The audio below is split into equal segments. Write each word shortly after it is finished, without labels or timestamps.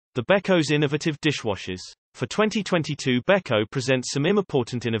The Beko's innovative dishwashers. For 2022, Beko presents some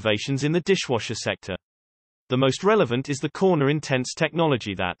imoportant innovations in the dishwasher sector. The most relevant is the CornerIntense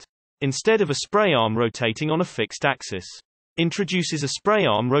technology that, instead of a spray arm rotating on a fixed axis, introduces a spray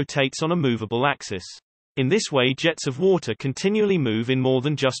arm rotates on a movable axis. In this way, jets of water continually move in more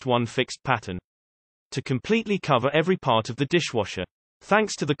than just one fixed pattern, to completely cover every part of the dishwasher.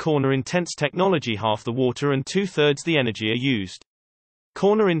 Thanks to the CornerIntense technology, half the water and 2/3 the energy are used.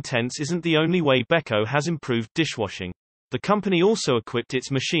 CornerIntense isn't the only way Beko has improved dishwashing. The company also equipped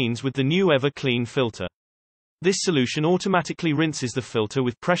its machines with the new Ever-Clean filter. This solution automatically rinses the filter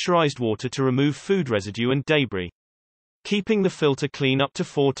with pressurized water to remove food residue and debris, keeping the filter clean up to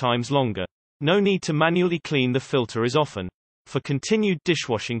 4 times longer. No need to manually clean the filter as often, for continued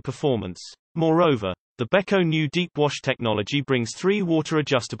dishwashing performance. Moreover, the Beko new deep wash technology brings 3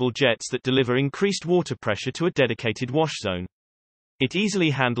 water-adjustable jets that deliver increased water pressure to a dedicated wash zone. It easily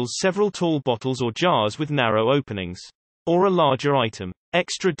handles several tall bottles or jars with narrow openings, or a larger item.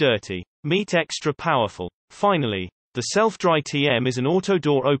 Extra dirty, meet extra powerful. Finally, the self-dry TM is an auto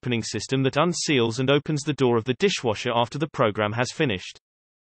door opening system that unseals and opens the door of the dishwasher after the program has finished,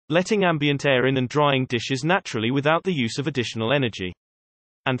 letting ambient air in and drying dishes naturally without the use of additional energy.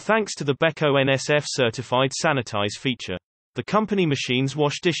 And thanks to the Beko NSF certified sanitize feature, the company machines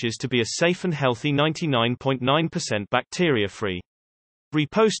wash dishes to be a safe and healthy 99.9% bacteria-free.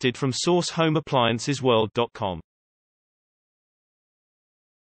 Reposted from source homeappliancesworld.com.